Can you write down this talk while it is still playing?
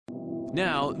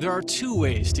Now, there are two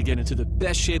ways to get into the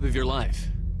best shape of your life.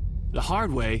 The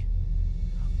hard way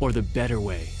or the better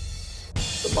way.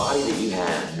 The body that you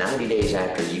have 90 days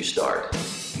after you start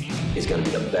is going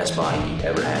to be the best body you've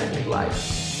ever had in your life.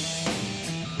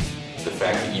 The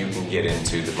fact that you can get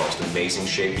into the most amazing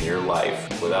shape in your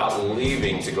life without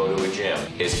leaving to go to a gym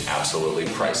is absolutely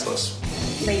priceless.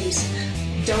 Ladies,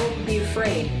 don't be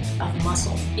afraid of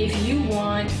muscle. If you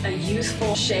want a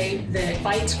youthful shape that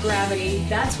fights gravity,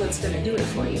 that's what's going to do it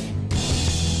for you.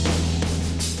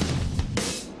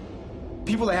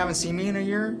 People that haven't seen me in a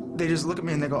year, they just look at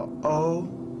me and they go, oh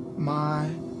my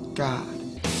God.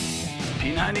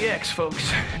 P90X,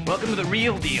 folks. Welcome to the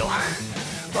real deal.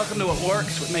 Welcome to what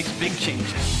works, what makes big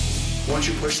changes. Once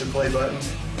you push the play button,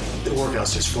 the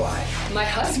workouts just fly. My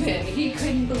husband, he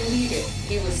couldn't believe it.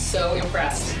 He was so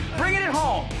impressed. Bringing it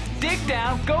home. Dig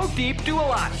down, go deep, do a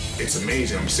lot. It's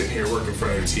amazing. I'm sitting here working in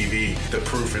front of the TV. The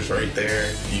proof is right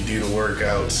there. You do the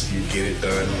workouts, you get it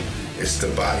done. It's the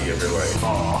body of your life.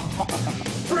 Aww.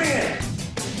 Bring it!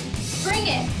 Bring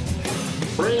it!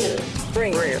 Bring it!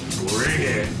 Bring it. Bring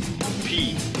it!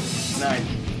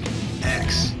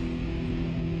 P90X.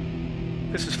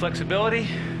 This is flexibility,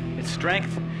 it's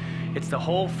strength, it's the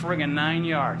whole friggin' 9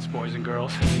 yards, boys and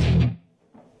girls.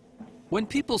 When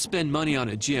people spend money on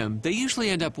a gym, they usually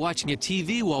end up watching a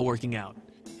TV while working out.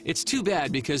 It's too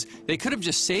bad because they could have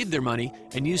just saved their money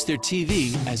and used their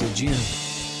TV as a gym.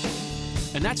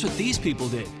 And that's what these people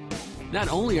did. Not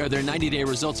only are their 90-day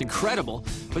results incredible,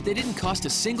 but they didn't cost a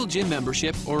single gym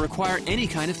membership or require any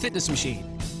kind of fitness machine.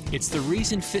 It's the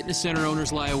reason fitness center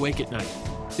owners lie awake at night.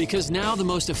 Because now the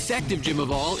most effective gym of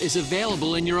all is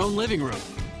available in your own living room.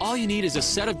 All you need is a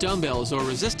set of dumbbells or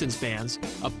resistance bands,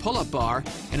 a pull-up bar,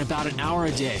 and about an hour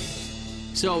a day.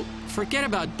 So forget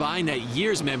about buying that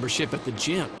year's membership at the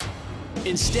gym.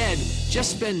 Instead,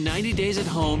 just spend 90 days at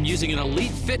home using an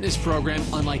elite fitness program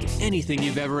unlike anything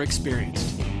you've ever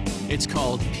experienced. It's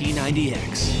called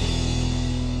P90X.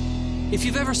 If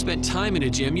you've ever spent time in a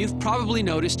gym, you've probably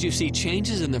noticed you see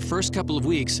changes in the first couple of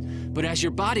weeks, but as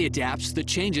your body adapts, the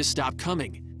changes stop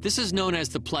coming. This is known as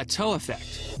the plateau effect.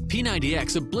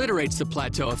 P90X obliterates the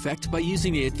plateau effect by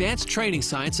using the advanced training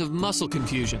science of muscle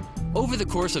confusion. Over the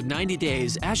course of 90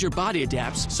 days, as your body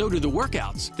adapts, so do the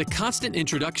workouts. The constant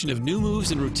introduction of new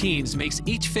moves and routines makes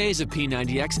each phase of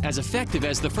P90X as effective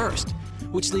as the first,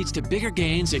 which leads to bigger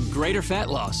gains and greater fat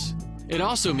loss. It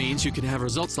also means you can have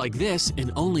results like this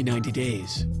in only 90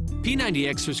 days.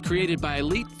 P90X was created by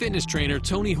elite fitness trainer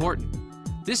Tony Horton.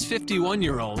 This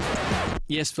 51-year-old,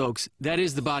 yes folks, that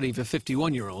is the body of a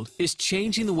 51-year-old, is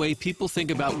changing the way people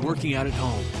think about working out at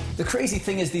home. The crazy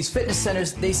thing is these fitness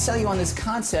centers, they sell you on this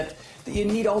concept that you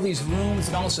need all these rooms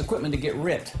and all this equipment to get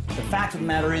ripped. The fact of the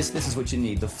matter is, this is what you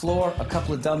need. The floor, a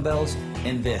couple of dumbbells,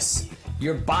 and this.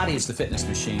 Your body is the fitness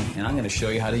machine, and I'm going to show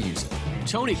you how to use it.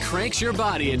 Tony cranks your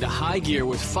body into high gear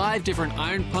with 5 different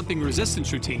iron-pumping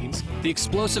resistance routines, the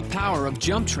explosive power of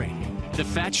jump training, the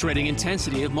fat-shredding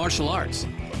intensity of martial arts,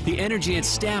 the energy and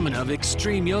stamina of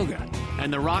extreme yoga,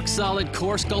 and the rock-solid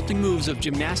core-sculpting moves of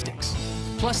gymnastics.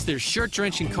 Plus, there's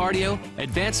shirt-drenching cardio,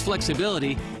 advanced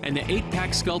flexibility, and the 8-pack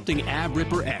sculpting Ab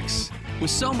Ripper X. With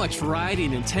so much variety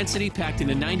and intensity packed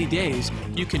into 90 days,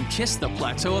 you can kiss the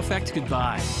plateau effect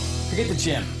goodbye. Forget the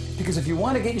gym, because if you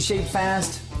want to get in shape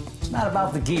fast, it's not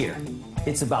about the gear,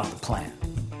 it's about the plan.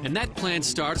 And that plan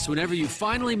starts whenever you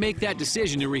finally make that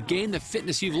decision to regain the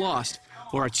fitness you've lost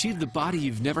or achieve the body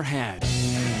you've never had.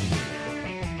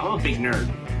 I'm a big nerd.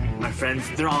 My friends,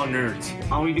 they're all nerds.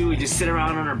 All we do is just sit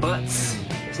around on our butts,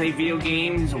 play video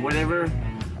games or whatever,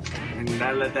 and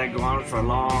I let that go on for a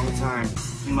long time.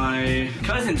 My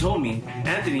cousin told me,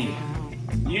 Anthony,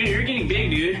 you're getting big,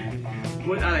 dude.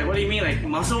 What do you mean, like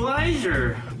muscle-wise,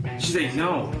 or? She's like,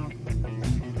 no,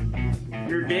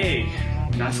 you're big.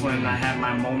 That's when I had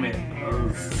my moment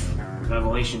of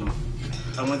revelation.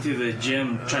 I went to the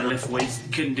gym, tried to lift weights,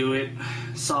 couldn't do it.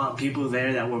 Saw people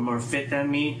there that were more fit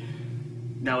than me.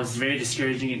 That was very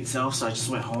discouraging in itself, so I just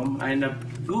went home. I ended up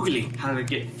Googling how to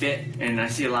get fit, and I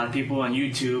see a lot of people on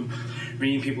YouTube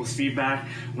reading people's feedback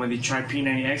when they try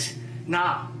P90X.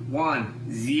 Not one,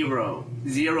 zero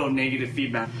negative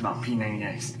feedback about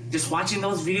P90X. Just watching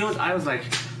those videos, I was like,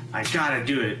 I gotta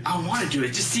do it. I wanna do it.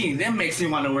 Just seeing them makes me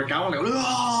wanna work out. I'm like,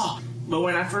 oh! But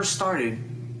when I first started,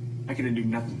 I couldn't do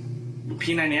nothing. What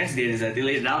P90X did is that they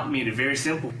laid it out and made it very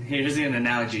simple. Here's an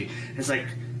analogy. It's like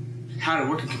how to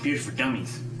work a computer for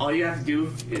dummies. All you have to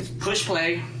do is push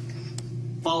play,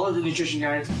 follow the nutrition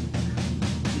guides,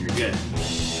 and you're good.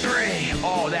 3,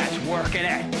 oh, that's working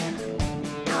it.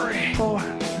 3, 4,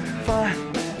 5,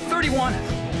 31,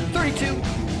 32.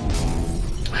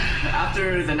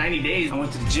 After the 90 days, I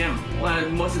went to the gym. Well,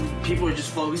 most of the people were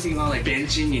just focusing on like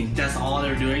benching, and that's all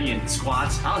they're doing, and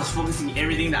squats. I was focusing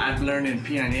everything that I've learned in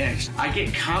P90X. I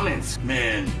get comments,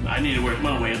 man, I need to work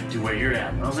my way up to where you're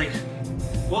at. And I was like,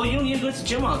 well, you don't need to go to the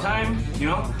gym all the time, you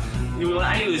know? What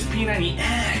I do is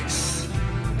P90X.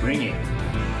 Bring it.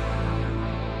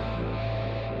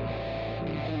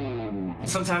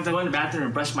 Sometimes I go in the bathroom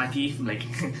and brush my teeth. I'm like,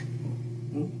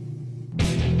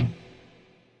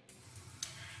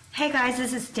 Hey guys,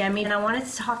 this is Demi, and I wanted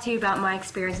to talk to you about my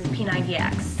experience with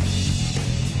P90X.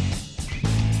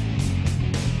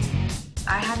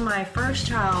 I had my first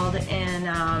child in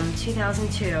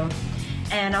 2002,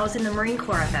 and I was in the Marine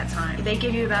Corps at that time. They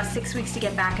give you about 6 weeks to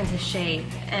get back into shape,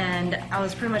 and I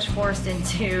was pretty much forced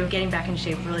into getting back in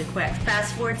shape really quick.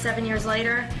 Fast forward 7 years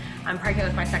later, I'm pregnant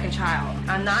with my second child.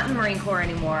 I'm not in the Marine Corps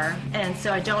anymore, and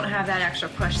so I don't have that extra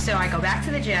push. So I go back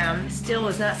to the gym, still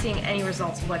was not seeing any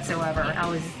results whatsoever. I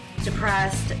was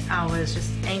depressed, I was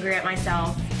just angry at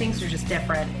myself, things were just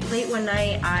different. Late one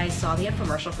night, I saw the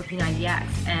infomercial for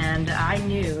P90X, and I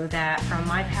knew that from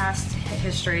my past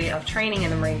history of training in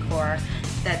the Marine Corps,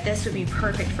 that this would be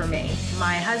perfect for me.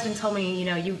 My husband told me, you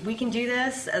know, we can do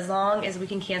this as long as we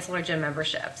can cancel our gym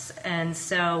memberships. And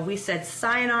so we said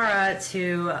sayonara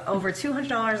to over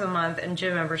 $200 a month in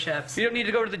gym memberships. You don't need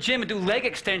to go to the gym and do leg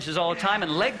extensions all the time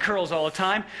and leg curls all the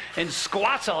time and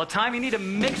squats all the time. You need to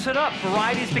mix it up.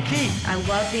 Variety is the key. I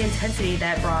love the intensity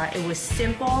that brought. It was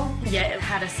simple, yet it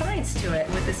had a science to it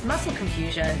with this muscle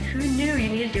confusion. Who knew you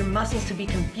needed your muscles to be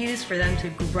confused for them to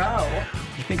grow?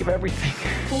 You think of everything.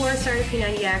 Before I started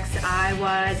P90X, I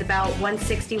was about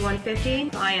 160,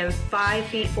 150. I am 5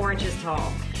 feet 4 inches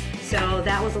tall. So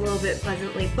that was a little bit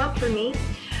pleasantly bumped for me.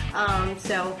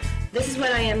 So this is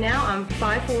what I am now. I'm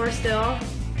 5'4" still,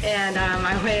 and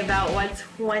I weigh about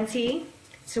 120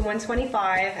 to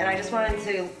 125, and I just wanted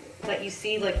to let you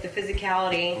see like the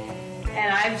physicality.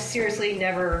 And I've seriously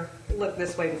never looked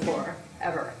this way before,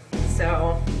 ever.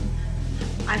 So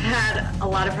I've had a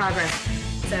lot of progress.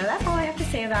 So that's all I have to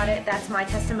say about it. That's my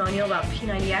testimonial about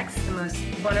P90X, the most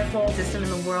wonderful system in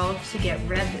the world to get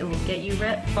ripped. It will get you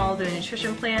ripped. Follow the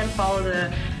nutrition plan, follow the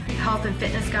health and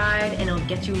fitness guide, and it'll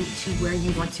get you to where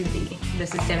you want to be.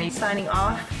 This is Demi signing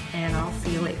off, and I'll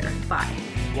see you later. Bye.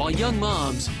 While young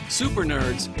moms, super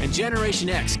nerds, and Generation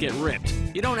X get ripped,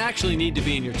 you don't actually need to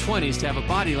be in your 20s to have a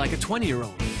body like a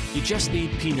 20-year-old. You just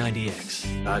need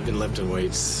P90X. I've been lifting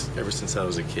weights ever since I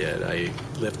was a kid. I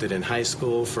lifted in high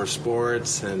school for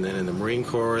sports, and then in the Marine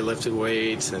Corps I lifted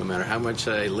weights. And no matter how much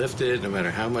I lifted, no matter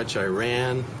how much I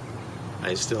ran,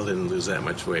 I still didn't lose that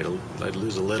much weight. I'd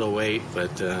lose a little weight,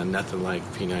 but nothing like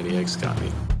P90X got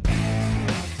me.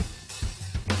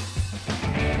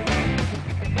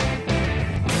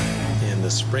 In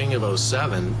the spring of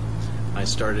 '07, I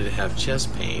started to have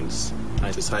chest pains. I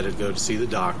decided to go to see the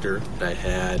doctor. I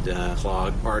had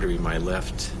clogged artery, my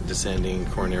left descending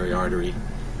coronary artery,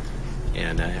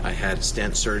 and I had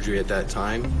stent surgery at that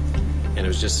time, and it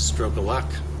was just a stroke of luck.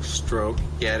 Stroke,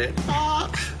 get it?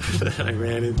 I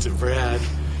ran into Brad,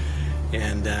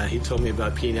 and he told me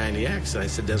about P90X, and I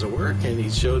said, does it work? And he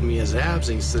showed me his abs,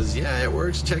 and he says, yeah, it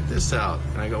works, check this out.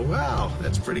 And I go, wow,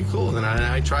 that's pretty cool. And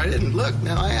I tried it, and look,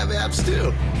 now I have abs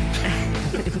too.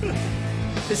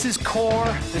 This is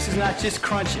core. This is not just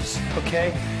crunches,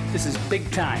 okay? This is big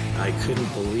time. I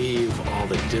couldn't believe all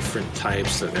the different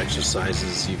types of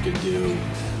exercises you could do,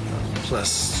 plus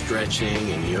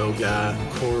stretching and yoga,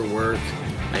 core work.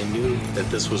 I knew that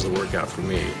this was the workout for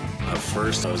me. At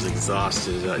first, I was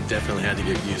exhausted. I definitely had to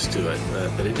get used to it,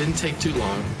 but it didn't take too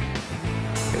long.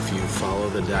 If you follow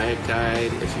the diet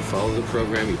guide, if you follow the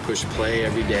program, you push play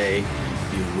every day,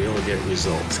 you will get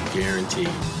results, guaranteed.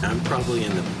 I'm probably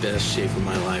in the best shape of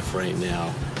my life right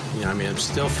now. You know, I mean, I'm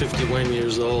still 51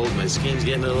 years old. My skin's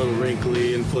getting a little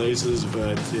wrinkly in places,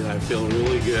 but you know, I feel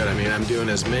really good. I mean, I'm doing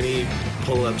as many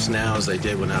pull-ups now as I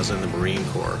did when I was in the Marine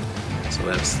Corps. So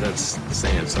that's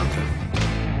saying something.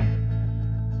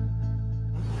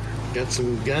 Got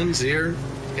some guns here.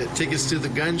 Got tickets to the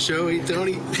gun show, hey,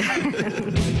 Tony?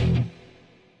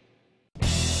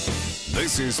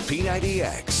 This is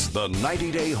P90X, the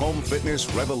 90-day home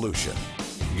fitness revolution.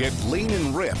 Get lean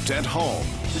and ripped at home.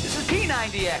 This is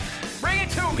P90X. Bring it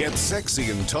to me. Get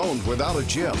sexy and toned without a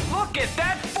gym. Look at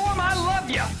that form. I love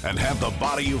you. And have the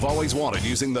body you've always wanted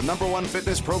using the #1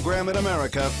 fitness program in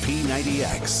America,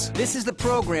 P90X. This is the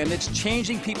program that's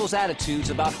changing people's attitudes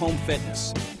about home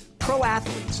fitness. Pro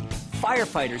athletes,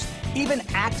 firefighters, even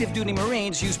active duty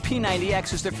Marines use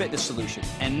P90X as their fitness solution.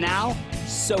 And now,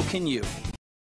 so can you.